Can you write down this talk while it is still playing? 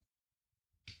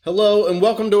Hello, and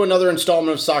welcome to another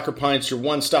installment of Soccer Pints, your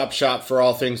one-stop shop for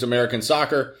all things American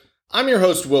soccer. I'm your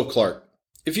host, Will Clark.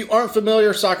 If you aren't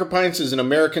familiar, Soccer Pints is an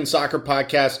American soccer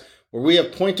podcast where we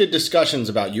have pointed discussions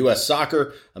about U.S.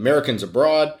 soccer, Americans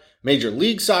abroad, Major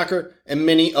League Soccer, and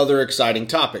many other exciting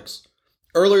topics.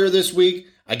 Earlier this week,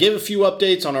 I gave a few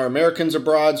updates on our Americans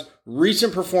abroad's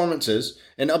recent performances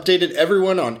and updated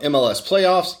everyone on MLS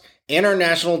playoffs and our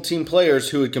national team players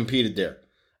who had competed there.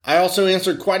 I also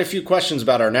answered quite a few questions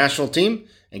about our national team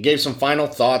and gave some final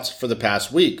thoughts for the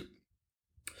past week.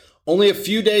 Only a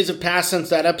few days have passed since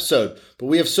that episode, but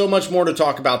we have so much more to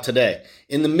talk about today.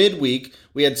 In the midweek,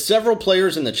 we had several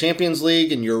players in the Champions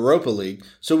League and Europa League,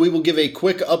 so we will give a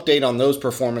quick update on those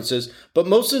performances, but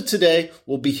most of today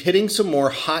will be hitting some more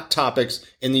hot topics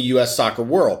in the U.S. soccer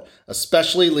world,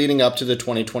 especially leading up to the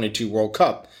 2022 World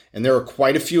Cup, and there are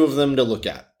quite a few of them to look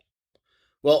at.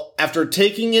 Well, after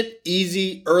taking it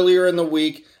easy earlier in the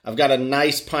week, I've got a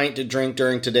nice pint to drink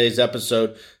during today's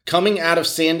episode. Coming out of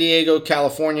San Diego,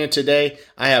 California today,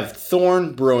 I have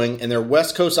Thorn Brewing and their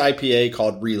West Coast IPA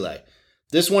called Relay.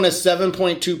 This one is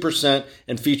 7.2%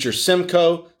 and features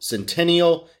Simcoe,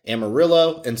 Centennial,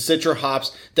 Amarillo, and Citra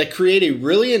hops that create a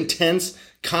really intense,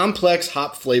 complex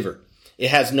hop flavor. It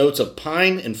has notes of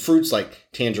pine and fruits like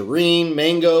tangerine,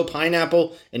 mango,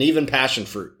 pineapple, and even passion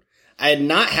fruit. I had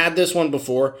not had this one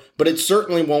before, but it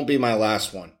certainly won't be my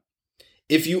last one.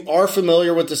 If you are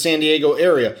familiar with the San Diego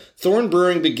area, Thorn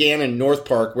Brewing began in North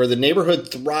Park, where the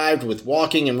neighborhood thrived with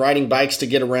walking and riding bikes to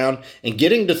get around, and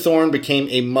getting to Thorn became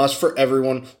a must for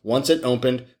everyone once it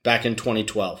opened back in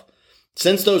 2012.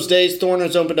 Since those days, Thorn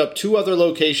has opened up 2 other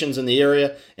locations in the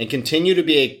area and continue to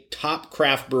be a top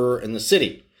craft brewer in the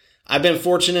city. I've been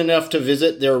fortunate enough to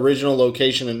visit their original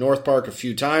location in North Park a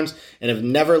few times and have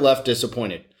never left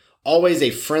disappointed. Always a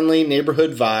friendly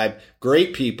neighborhood vibe,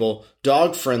 great people,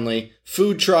 dog-friendly,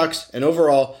 food trucks, and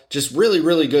overall, just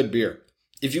really good beer.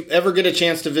 If you ever get a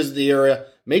chance to visit the area,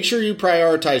 make sure you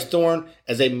prioritize Thorn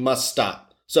as a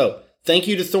must-stop. So, thank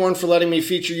you to Thorn for letting me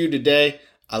feature you today.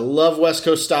 I love West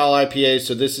Coast-style IPAs,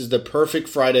 so this is the perfect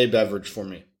Friday beverage for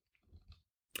me.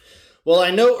 Well,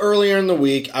 I know earlier in the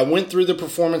week, I went through the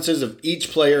performances of each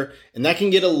player, and that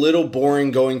can get a little boring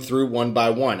going through one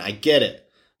by one. I get it.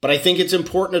 But I think it's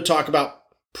important to talk about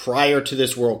prior to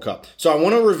this World Cup. So I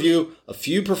want to review a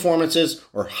few performances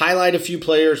or highlight a few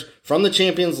players from the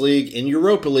Champions League and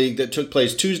Europa League that took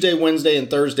place Tuesday, Wednesday,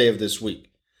 and Thursday of this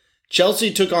week.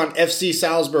 Chelsea took on FC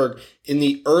Salzburg in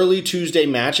the early Tuesday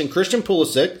match, and Christian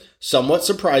Pulisic, somewhat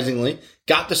surprisingly,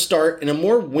 got the start in a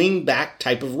more wing-back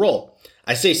type of role.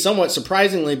 I say somewhat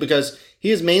surprisingly because he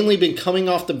has mainly been coming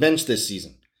off the bench this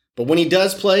season. But when he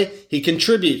does play, he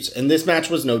contributes, and this match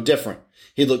was no different.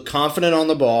 He looked confident on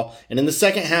the ball, and in the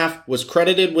second half was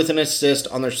credited with an assist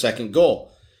on their second goal.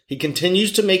 He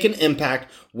continues to make an impact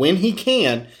when he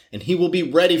can, and he will be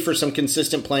ready for some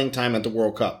consistent playing time at the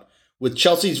World Cup. With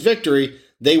Chelsea's victory,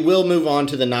 they will move on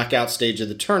to the knockout stage of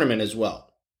the tournament as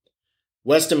well.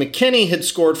 Weston McKennie had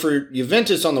scored for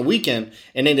Juventus on the weekend,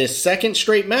 and in his second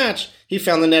straight match, he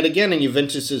found the net again in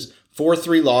Juventus'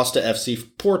 4-3 loss to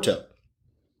FC Porto.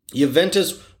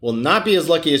 Juventus will not be as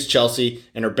lucky as Chelsea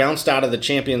and are bounced out of the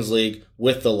Champions League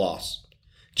with the loss.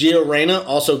 Gio Reyna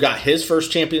also got his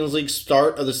first Champions League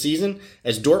start of the season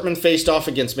as Dortmund faced off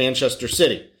against Manchester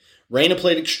City. Reyna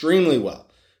played extremely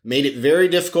well, made it very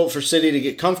difficult for City to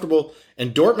get comfortable,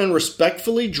 and Dortmund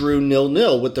respectfully drew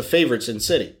 0-0 with the favorites in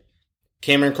City.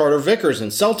 Cameron Carter-Vickers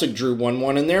and Celtic drew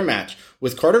 1-1 in their match,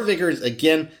 with Carter-Vickers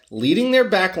again leading their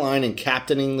back line and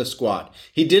captaining the squad.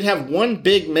 He did have one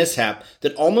big mishap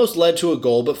that almost led to a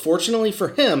goal, but fortunately for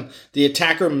him, the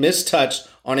attacker mistouched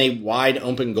on a wide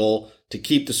open goal to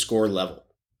keep the score level.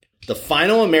 The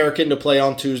final American to play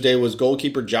on Tuesday was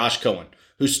goalkeeper Josh Cohen,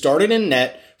 who started in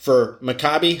net for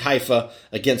Maccabi Haifa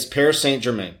against Paris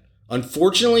Saint-Germain.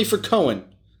 Unfortunately for Cohen,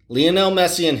 Lionel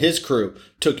Messi and his crew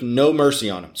took no mercy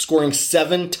on him, scoring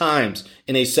 7 times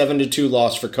in a 7-2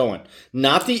 loss for Cohen.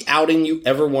 Not the outing you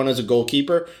ever want as a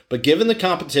goalkeeper, but given the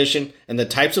competition and the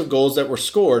types of goals that were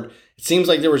scored, it seems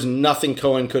like there was nothing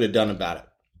Cohen could have done about it.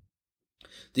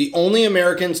 The only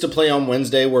Americans to play on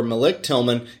Wednesday were Malik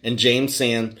Tillman and James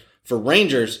Sands for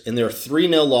Rangers in their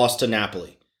 3-0 loss to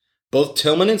Napoli. Both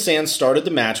Tillman and Sands started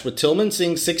the match, with Tillman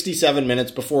seeing 67 minutes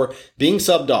before being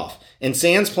subbed off, and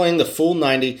Sands playing the full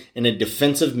 90 in a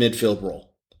defensive midfield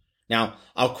role. Now,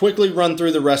 I'll quickly run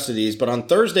through the rest of these, but on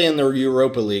Thursday in the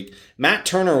Europa League, Matt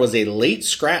Turner was a late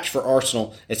scratch for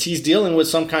Arsenal as he's dealing with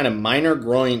some kind of minor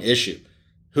groin issue.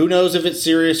 Who knows if it's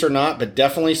serious or not, but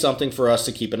definitely something for us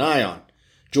to keep an eye on.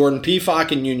 Jordan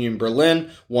Pefok and Union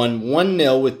Berlin won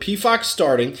 1-0 with Pefok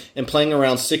starting and playing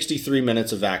around 63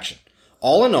 minutes of action.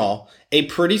 all in all, a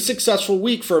pretty successful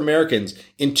week for Americans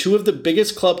in two of the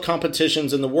biggest club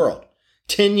competitions in the world.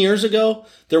 10 years ago,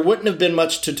 there wouldn't have been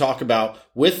much to talk about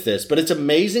with this, but it's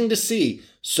amazing to see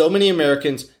so many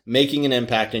Americans making an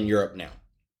impact in Europe now.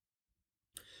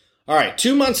 All right,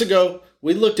 2 months ago,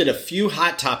 we looked at a few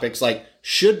hot topics like,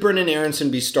 should Brenden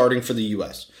Aaronson be starting for the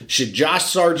U.S.? Should Josh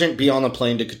Sargent be on the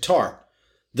plane to Qatar?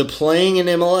 The playing in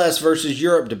MLS versus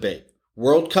Europe debate,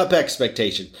 World Cup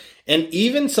expectations, and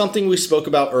even something we spoke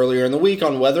about earlier in the week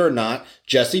on whether or not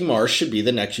Jesse Marsch should be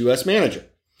the next U.S. manager.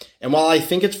 And while I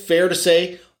think it's fair to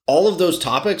say all of those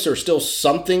topics are still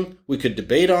something we could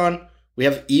debate on, we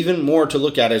have even more to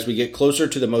look at as we get closer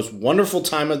to the most wonderful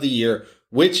time of the year,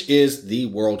 which is the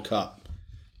World Cup.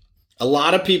 A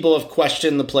lot of people have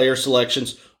questioned the player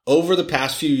selections over the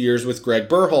past few years with Greg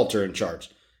Berhalter in charge.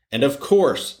 And of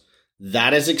course,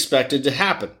 that is expected to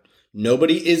happen.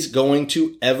 Nobody is going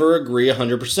to ever agree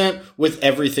 100% with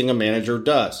everything a manager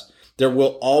does. There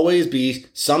will always be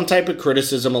some type of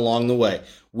criticism along the way.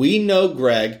 We know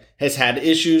Greg has had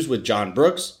issues with John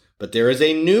Brooks, but there is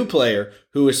a new player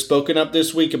who has spoken up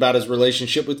this week about his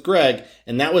relationship with Greg,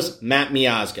 and that was Matt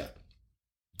Miazga.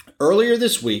 Earlier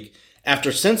this week,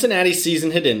 after Cincinnati's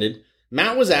season had ended,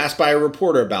 Matt was asked by a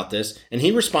reporter about this, and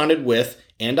he responded with,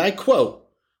 and I quote,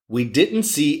 "We didn't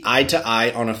see eye to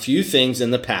eye on a few things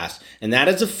in the past, and that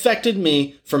has affected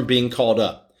me from being called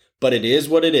up. But it is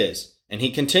what it is." And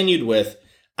he continued with,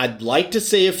 "I'd like to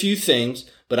say a few things,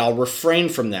 but I'll refrain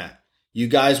from that. You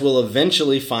guys will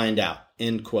eventually find out."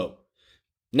 End quote.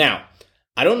 Now,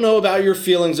 I don't know about your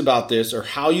feelings about this or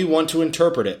how you want to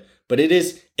interpret it, but it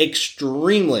is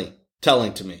extremely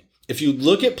telling to me. If you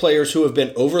look at players who have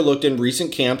been overlooked in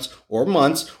recent camps or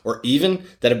months, or even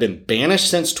that have been banished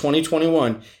since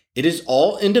 2021, it is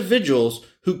all individuals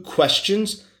who question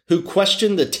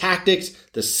the tactics,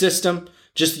 the system,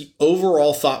 just the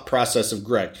overall thought process of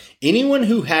Greg. Anyone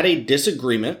who had a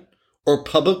disagreement or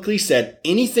publicly said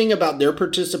anything about their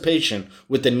participation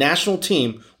with the national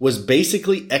team was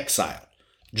basically exiled.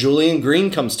 Julian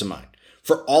Green comes to mind.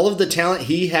 For all of the talent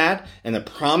he had and the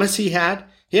promise he had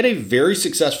a very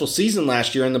successful season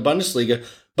last year in the Bundesliga,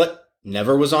 but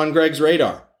never was on Greg's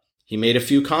radar. He made a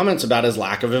few comments about his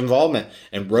lack of involvement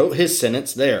and wrote his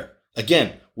sentence there.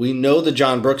 Again, we know the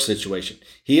John Brooks situation.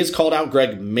 He has called out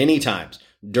Greg many times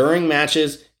during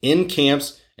matches, in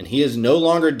camps, and he is no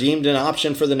longer deemed an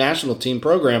option for the national team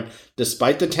program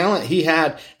despite the talent he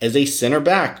had as a center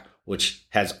back, which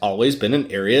has always been an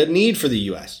area of need for the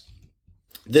U.S.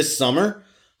 This summer,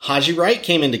 Haji Wright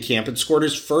came into camp and scored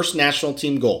his first national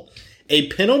team goal, a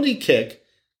penalty kick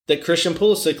that Christian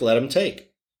Pulisic let him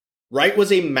take. Wright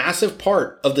was a massive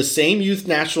part of the same youth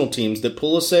national teams that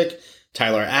Pulisic,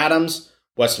 Tyler Adams,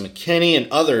 Weston McKennie, and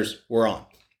others were on.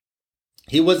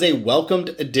 He was a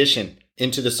welcomed addition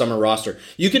into the summer roster.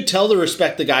 You could tell the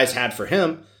respect the guys had for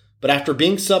him, but after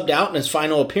being subbed out in his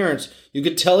final appearance, you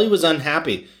could tell he was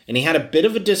unhappy, and he had a bit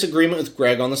of a disagreement with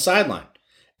Greg on the sideline.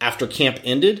 After camp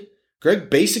ended, Greg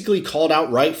basically called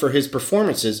out Wright for his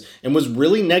performances and was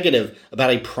really negative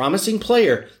about a promising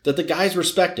player that the guys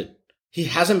respected. He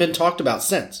hasn't been talked about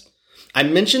since. I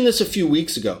mentioned this a few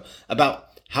weeks ago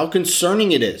about how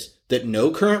concerning it is that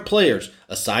no current players,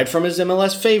 aside from his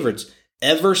MLS favorites,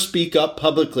 ever speak up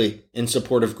publicly in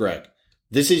support of Greg.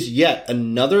 This is yet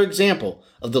another example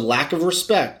of the lack of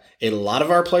respect a lot of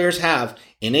our players have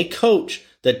in a coach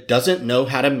that doesn't know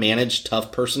how to manage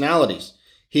tough personalities.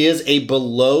 He is a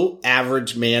below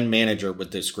average man manager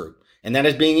with this group, and that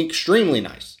is being extremely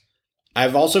nice.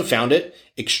 I've also found it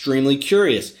extremely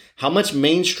curious how much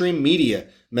mainstream media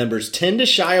members tend to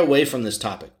shy away from this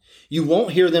topic. You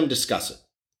won't hear them discuss it.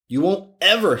 You won't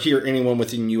ever hear anyone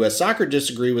within U.S. Soccer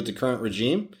disagree with the current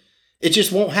regime. It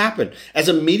just won't happen. As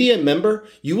a media member,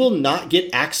 you will not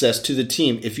get access to the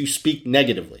team if you speak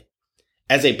negatively.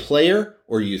 As a player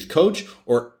or youth coach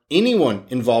or anyone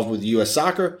involved with U.S.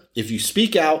 Soccer, if you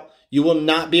speak out, you will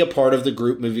not be a part of the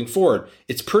group moving forward.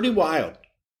 It's pretty wild.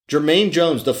 Jermaine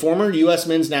Jones, the former U.S.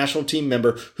 men's national team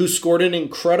member who scored an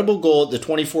incredible goal at the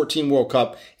 2014 World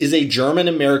Cup, is a German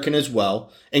American as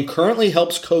well and currently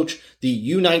helps coach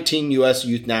the U19 U.S.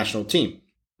 youth national team.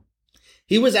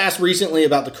 He was asked recently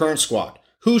about the current squad,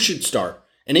 who should start,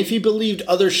 and if he believed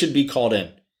others should be called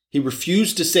in. He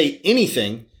refused to say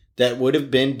anything that would have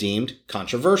been deemed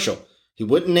controversial. He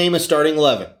wouldn't name a starting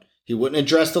 11. He wouldn't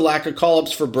address the lack of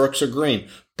call-ups for Brooks or Green,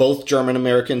 both German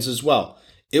Americans as well.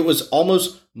 It was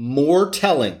almost more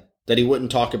telling that he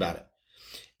wouldn't talk about it.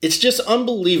 It's just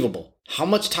unbelievable how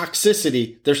much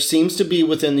toxicity there seems to be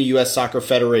within the U.S. Soccer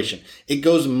Federation. It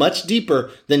goes much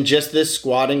deeper than just this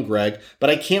squad and Greg, but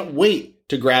I can't wait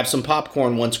to grab some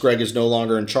popcorn once Greg is no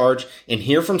longer in charge and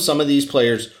hear from some of these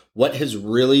players what has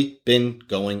really been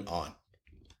going on.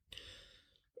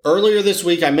 Earlier this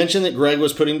week, I mentioned that Greg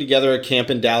was putting together a camp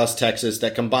in Dallas, Texas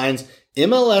that combines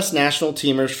MLS national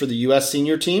teamers for the U.S.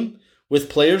 senior team with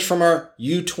players from our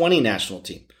U20 national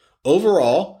team.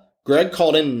 Overall, Greg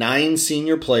called in 9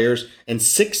 senior players and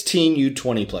 16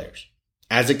 U20 players.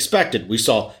 As expected, we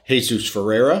saw Jesus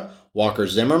Ferreira, Walker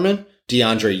Zimmerman,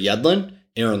 DeAndre Yedlin,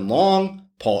 Aaron Long,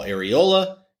 Paul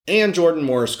Arriola, and Jordan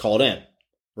Morris called in.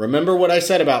 Remember what I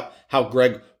said about how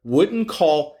Greg wouldn't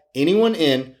call anyone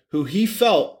in who he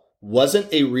felt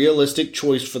wasn't a realistic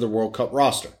choice for the World Cup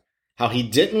roster. How he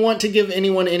didn't want to give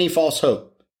anyone any false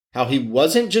hope. How he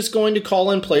wasn't just going to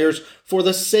call in players for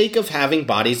the sake of having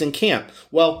bodies in camp.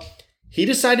 Well, he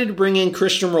decided to bring in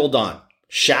Christian Roldan,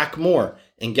 Shaq Moore,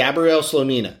 and Gabriel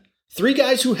Slonina. 3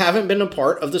 guys who haven't been a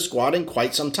part of the squad in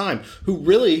quite some time, who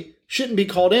really shouldn't be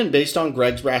called in based on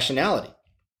Greg's rationality.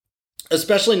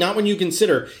 Especially not when you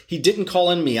consider he didn't call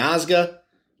in Miazga,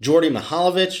 Djordje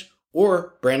Mihailovic,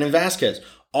 or Brandon Vasquez,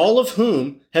 all of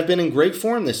whom have been in great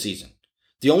form this season.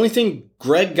 The only thing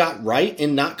Greg got right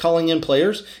in not calling in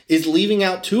players is leaving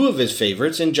out 2 of his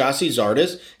favorites in Gyasi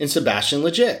Zardes and Sebastian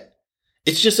Lletget.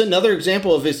 It's just another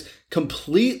example of his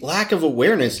complete lack of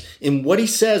awareness in what he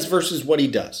says versus what he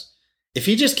does. If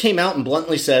he just came out and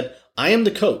bluntly said, I am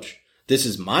the coach, this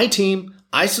is my team,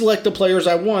 I select the players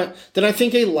I want, then I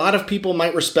think a lot of people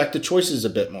might respect the choices a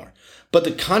bit more. But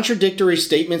the contradictory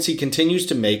statements he continues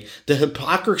to make, the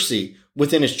hypocrisy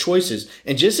within his choices,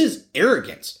 and just his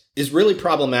arrogance is really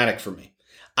problematic for me.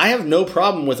 I have no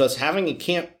problem with us having a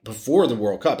camp before the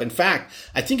World Cup. In fact,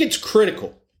 I think it's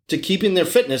critical to keeping their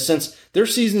fitness since their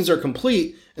seasons are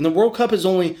complete and the World Cup is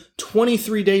only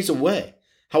 23 days away.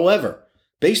 However,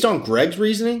 based on Greg's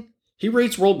reasoning, he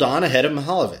rates Roldan ahead of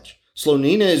Mihailovic.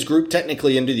 Slonina is grouped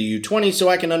technically into the U20, so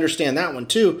I can understand that one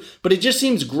too, but it just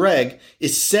seems Greg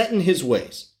is set in his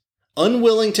ways,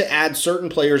 unwilling to add certain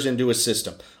players into his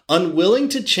system, unwilling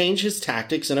to change his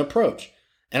tactics and approach.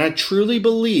 And I truly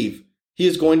believe he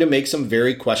is going to make some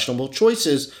very questionable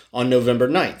choices on November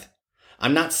 9th.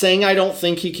 I'm not saying I don't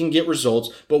think he can get results,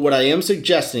 but what I am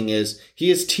suggesting is he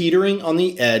is teetering on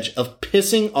the edge of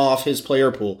pissing off his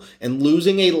player pool and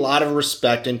losing a lot of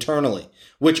respect internally,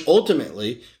 which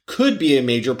ultimately could be a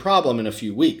major problem in a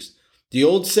few weeks. The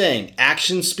old saying,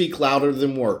 actions speak louder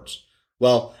than words.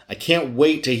 Well, I can't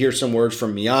wait to hear some words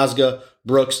from Miazga,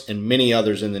 Brooks, and many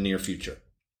others in the near future.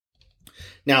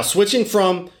 Now, switching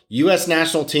from U.S.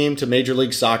 national team to Major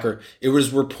League Soccer, it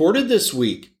was reported this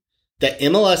week that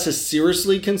MLS is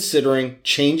seriously considering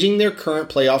changing their current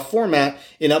playoff format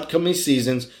in upcoming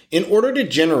seasons in order to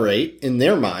generate, in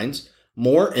their minds,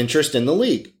 more interest in the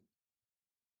league.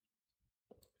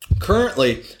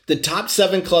 Currently, the top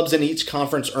 7 clubs in each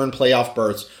conference earn playoff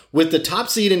berths, with the top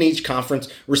seed in each conference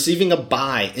receiving a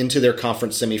bye into their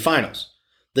conference semifinals.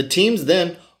 The teams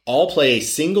then all play a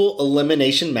single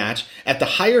elimination match at the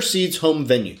higher seed's home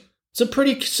venue. It's a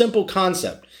pretty simple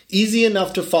concept, easy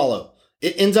enough to follow.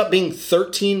 It ends up being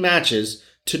 13 matches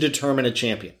to determine a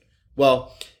champion.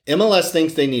 Well, MLS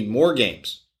thinks they need more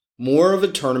games, more of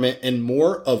a tournament, and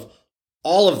more of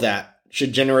all of that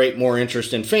should generate more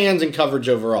interest in fans and coverage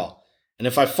overall. And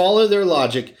if I follow their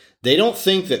logic, they don't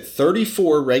think that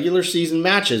 34 regular season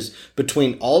matches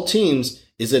between all teams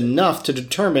is enough to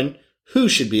determine who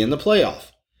should be in the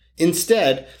playoff.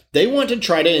 Instead, they want to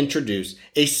try to introduce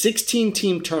a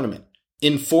 16-team tournament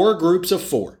in 4 groups of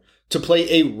 4 to play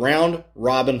a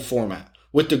round-robin format,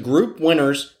 with the group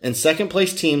winners and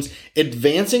second-place teams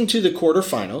advancing to the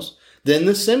quarterfinals, then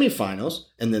the semifinals,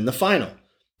 and then the final.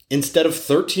 Instead of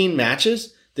 13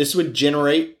 matches, this would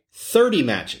generate 30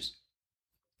 matches.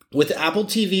 With Apple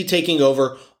TV taking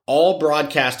over all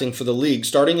broadcasting for the league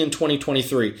starting in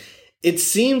 2023, it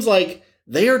seems like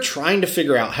they are trying to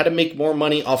figure out how to make more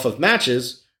money off of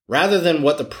matches rather than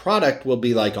what the product will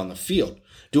be like on the field.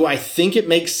 Do I think it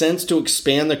makes sense to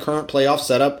expand the current playoff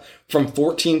setup from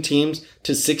 14 teams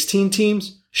to 16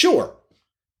 teams? Sure.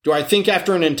 Do I think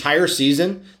after an entire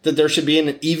season that there should be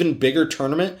an even bigger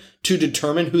tournament to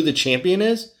determine who the champion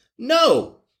is?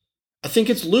 No. I think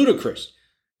it's ludicrous.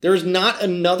 There is not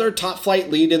another top flight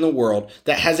league in the world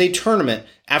that has a tournament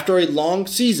after a long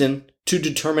season to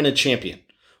determine a champion.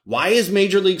 Why is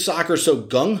Major League Soccer so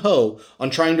gung-ho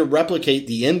on trying to replicate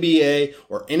the NBA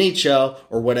or NHL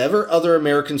or whatever other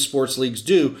American sports leagues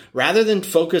do rather than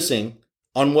focusing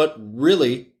on what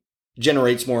really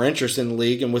generates more interest in the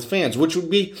league and with fans, which would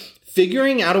be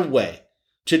figuring out a way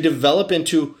to develop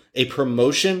into a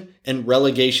promotion and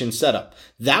relegation setup?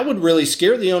 That would really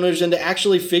scare the owners into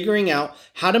actually figuring out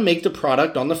how to make the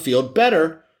product on the field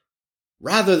better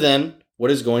rather than what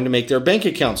is going to make their bank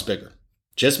accounts bigger.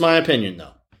 Just my opinion,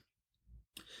 though.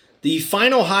 The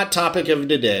final hot topic of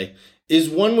today is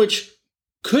one which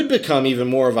could become even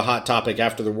more of a hot topic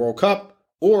after the World Cup,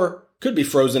 or could be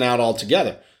frozen out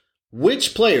altogether.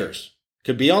 Which players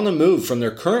could be on the move from their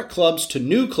current clubs to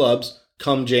new clubs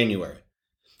come January?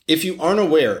 If you aren't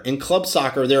aware, in club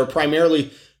soccer, there are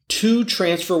primarily 2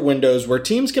 transfer windows where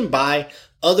teams can buy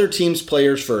other teams'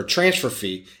 players for a transfer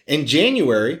fee, and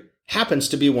January happens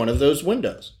to be one of those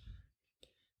windows.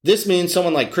 This means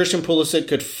someone like Christian Pulisic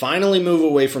could finally move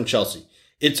away from Chelsea.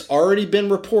 It's already been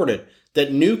reported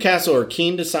that Newcastle are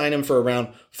keen to sign him for around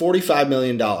 $45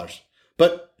 million.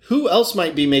 But who else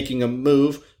might be making a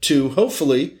move to,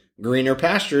 hopefully, greener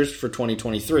pastures for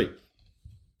 2023?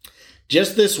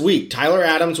 Just this week, Tyler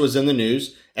Adams was in the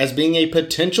news as being a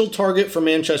potential target for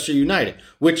Manchester United,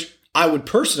 which I would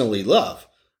personally love,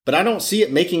 but I don't see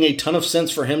it making a ton of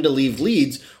sense for him to leave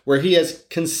Leeds, where he has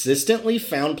consistently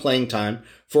found playing time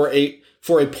for a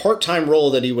part-time role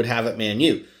that he would have at Man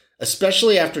U.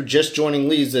 Especially after just joining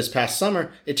Leeds this past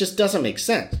summer, it just doesn't make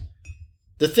sense.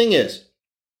 The thing is,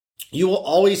 you will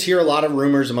always hear a lot of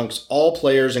rumors amongst all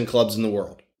players and clubs in the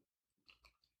world.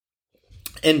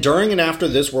 And during and after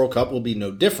this World Cup will be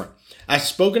no different. I've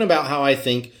spoken about how I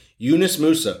think Yunus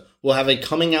Musa will have a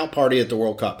coming out party at the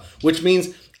World Cup, which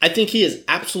means I think he is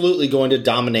absolutely going to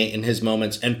dominate in his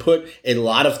moments and put a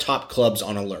lot of top clubs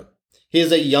on alert. He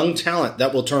is a young talent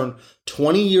that will turn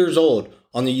 20 years old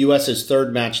on the US's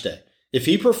 3rd match day. If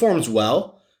he performs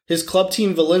well, his club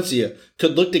team Valencia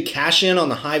could look to cash in on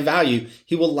the high value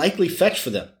he will likely fetch for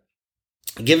them.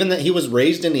 Given that he was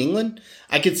raised in England,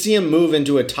 I could see him move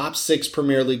into a top 6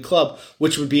 Premier League club,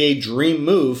 which would be a dream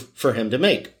move for him to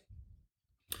make.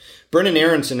 Brendan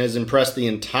Aronson has impressed the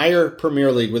entire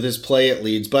Premier League with his play at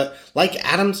Leeds, but like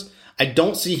Adams, I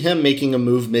don't see him making a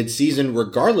move mid-season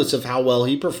regardless of how well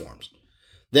he performs.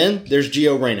 Then there's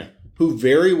Gio Reyna, who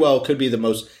very well could be the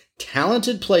most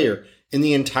talented player in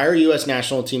the entire U.S.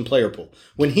 national team player pool.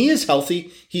 When he is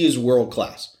healthy, he is world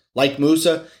class. Like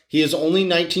Musa, he is only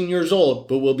 19 years old,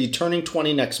 but will be turning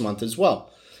 20 next month as well.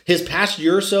 His past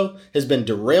year or so has been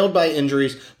derailed by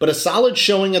injuries, but a solid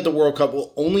showing at the World Cup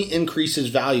will only increase his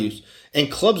values,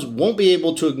 and clubs won't be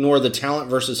able to ignore the talent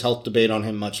versus health debate on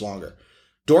him much longer.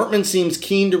 Dortmund seems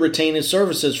keen to retain his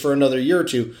services for another year or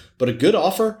two, but a good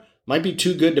offer might be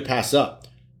too good to pass up.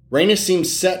 Reyna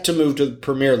seems set to move to the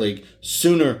Premier League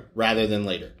sooner rather than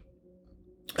later.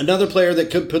 Another player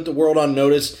that could put the world on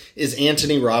notice is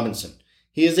Anthony Robinson.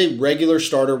 He is a regular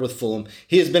starter with Fulham.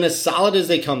 He has been as solid as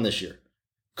they come this year.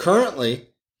 Currently,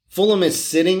 Fulham is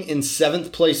sitting in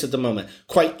 7th place at the moment.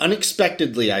 Quite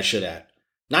unexpectedly, I should add.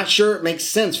 Not sure it makes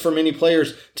sense for many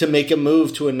players to make a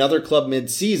move to another club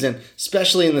mid-season,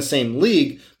 especially in the same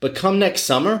league, but come next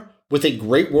summer, with a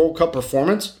great World Cup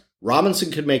performance,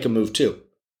 Robinson could make a move too.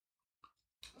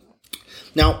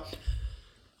 Now,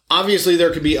 obviously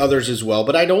there could be others as well,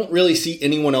 but I don't really see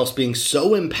anyone else being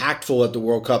so impactful at the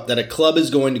World Cup that a club is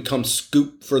going to come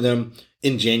scoop for them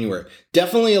in January.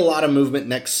 Definitely a lot of movement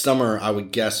next summer, I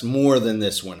would guess, more than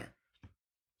this winter.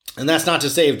 And that's not to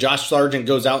say if Josh Sargent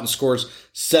goes out and scores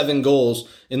 7 goals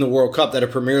in the World Cup that a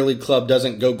Premier League club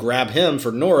doesn't go grab him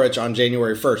for Norwich on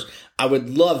January 1st. I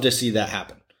would love to see that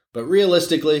happen. But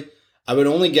realistically, I would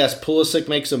only guess Pulisic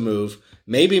makes a move,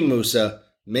 maybe Musa,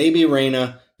 maybe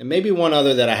Reyna, and maybe one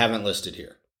other that I haven't listed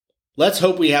here. Let's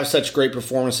hope we have such great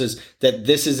performances that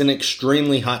this is an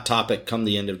extremely hot topic come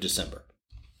the end of December.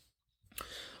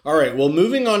 All right, well,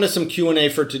 moving on to some Q&A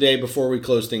for today before we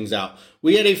close things out.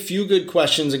 We had a few good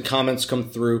questions and comments come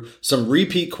through, some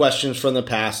repeat questions from the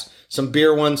past, some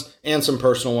beer ones, and some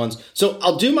personal ones. So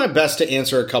I'll do my best to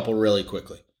answer a couple really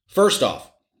quickly. First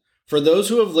off, for those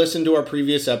who have listened to our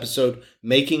previous episode,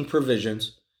 Making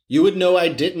Provisions, you would know I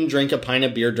didn't drink a pint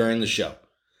of beer during the show.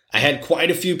 I had quite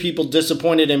a few people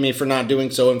disappointed in me for not doing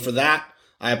so, and for that,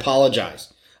 I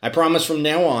apologize. I promise from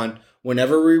now on,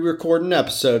 whenever we record an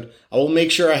episode, I will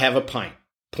make sure I have a pint.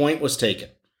 Point was taken.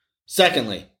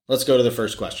 Secondly, let's go to the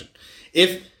first question.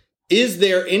 Is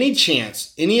there any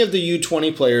chance any of the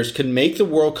U20 players could make the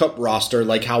World Cup roster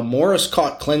like how Morris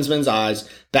caught Klinsmann's eyes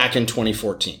back in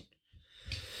 2014?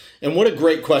 And what a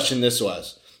great question this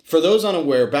was. For those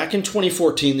unaware, back in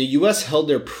 2014, the U.S. held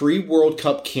their pre-World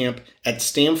Cup camp at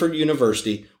Stanford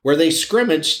University, where they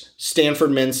scrimmaged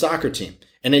Stanford men's soccer team,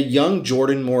 and a young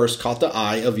Jordan Morris caught the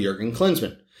eye of Jurgen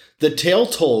Klinsmann. The tale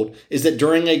told is that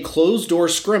during a closed-door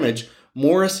scrimmage,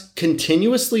 Morris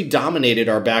continuously dominated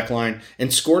our backline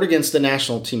and scored against the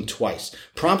national team twice,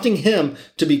 prompting him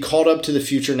to be called up to the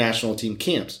future national team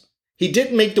camps. He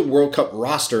didn't make the World Cup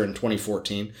roster in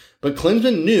 2014, but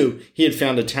Klinsmann knew he had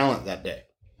found a talent that day.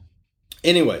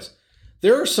 Anyways,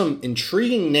 there are some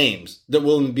intriguing names that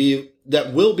will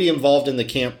be involved in the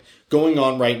camp going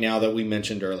on right now that we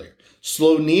mentioned earlier.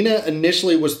 Slonina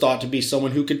initially was thought to be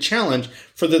someone who could challenge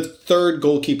for the third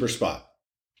goalkeeper spot.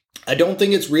 I don't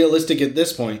think it's realistic at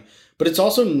this point, but it's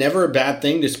also never a bad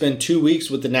thing to spend 2 weeks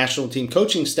with the national team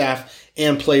coaching staff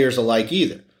and players alike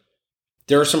either.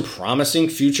 There are some promising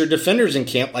future defenders in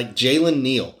camp like Jalen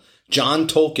Neal, John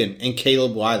Tolkien, and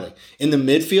Caleb Wiley. In the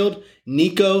midfield,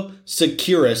 Nico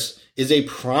Sakiris is a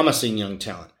promising young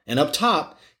talent. And up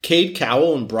top, Cade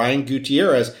Cowell and Brian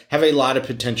Gutierrez have a lot of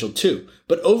potential too.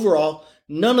 But overall,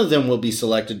 none of them will be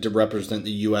selected to represent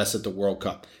the U.S. at the World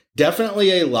Cup.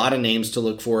 Definitely a lot of names to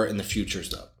look for in the futures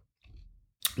though.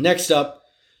 Next up,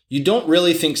 you don't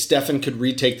really think Steffen could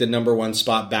retake the number 1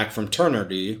 spot back from Turner,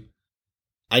 do you?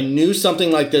 I knew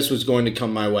something like this was going to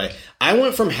come my way. I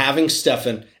went from having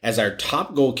Steffen as our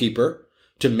top goalkeeper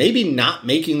to maybe not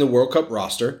making the World Cup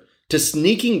roster to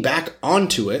sneaking back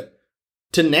onto it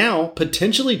to now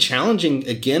potentially challenging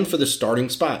again for the starting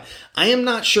spot. I am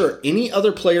not sure any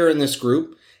other player in this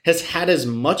group has had as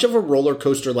much of a roller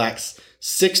coaster last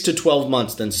 6 to 12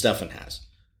 months than Steffen has.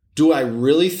 Do I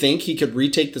really think he could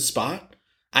retake the spot?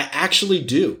 I actually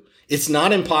do. It's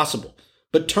not impossible,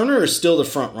 but Turner is still the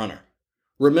front runner.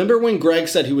 Remember when Greg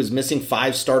said he was missing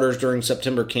 5 starters during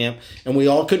September camp and we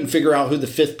all couldn't figure out who the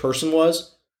 5th person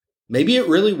was? Maybe it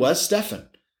really was Steffen.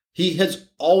 He has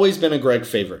always been a Greg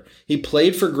favorite. He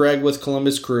played for Greg with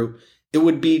Columbus Crew. It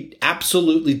would be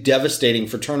absolutely devastating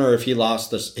for Turner if he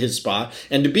lost his spot.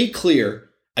 And to be clear,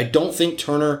 I don't think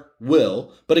Turner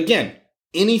will. But again,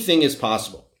 anything is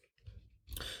possible.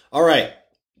 All right,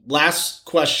 last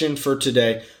question for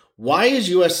today. Why is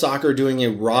U.S. Soccer doing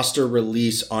a roster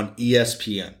release on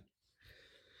ESPN?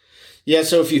 Yeah,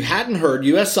 so if you hadn't heard,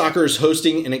 U.S. Soccer is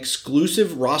hosting an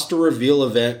exclusive roster reveal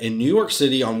event in New York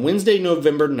City on Wednesday,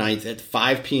 November 9th at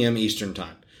 5 p.m. Eastern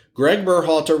Time. Greg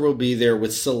Berhalter will be there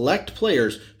with select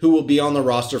players who will be on the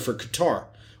roster for Qatar.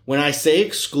 When I say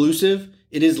exclusive,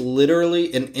 it is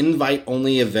literally an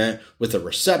invite-only event with a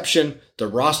reception, the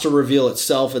roster reveal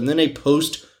itself, and then a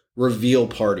post-reveal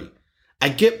party. I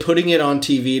get putting it on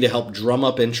TV to help drum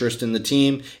up interest in the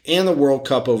team and the World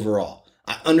Cup overall.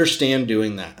 I understand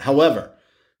doing that. However,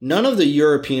 none of the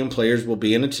European players will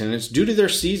be in attendance due to their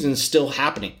seasons still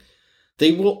happening.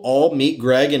 They will all meet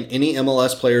Greg and any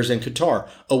MLS players in Qatar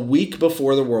a week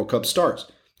before the World Cup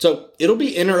starts. So it'll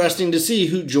be interesting to see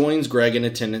who joins Greg in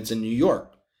attendance in New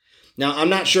York. Now, I'm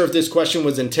not sure if this question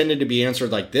was intended to be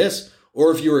answered like this,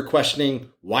 or if you were questioning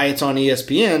why it's on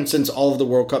ESPN since all of the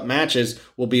World Cup matches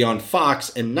will be on Fox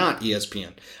and not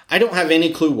ESPN. I don't have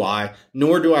any clue why,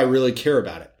 nor do I really care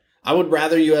about it. I would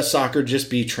rather U.S. Soccer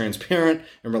just be transparent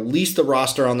and release the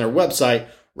roster on their website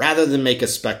rather than make a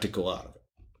spectacle out of it.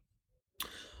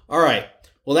 All right,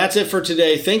 well that's it for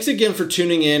today. Thanks again for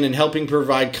tuning in and helping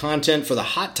provide content for the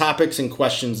hot topics and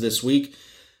questions this week.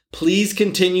 Please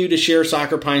continue to share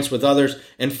Soccer Pints with others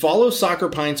and follow Soccer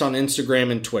Pints on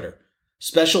Instagram and Twitter.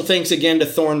 Special thanks again to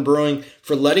Thorn Brewing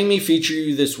for letting me feature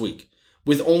you this week.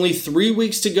 With only 3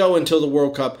 weeks to go until the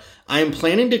World Cup, I am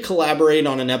planning to collaborate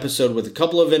on an episode with a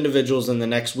couple of individuals in the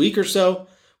next week or so.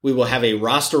 We will have a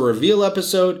roster reveal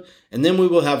episode, and then we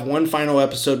will have one final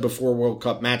episode before World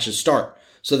Cup matches start.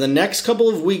 So the next couple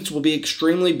of weeks will be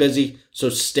extremely busy, so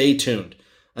stay tuned.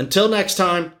 Until next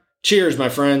time, cheers, my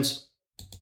friends.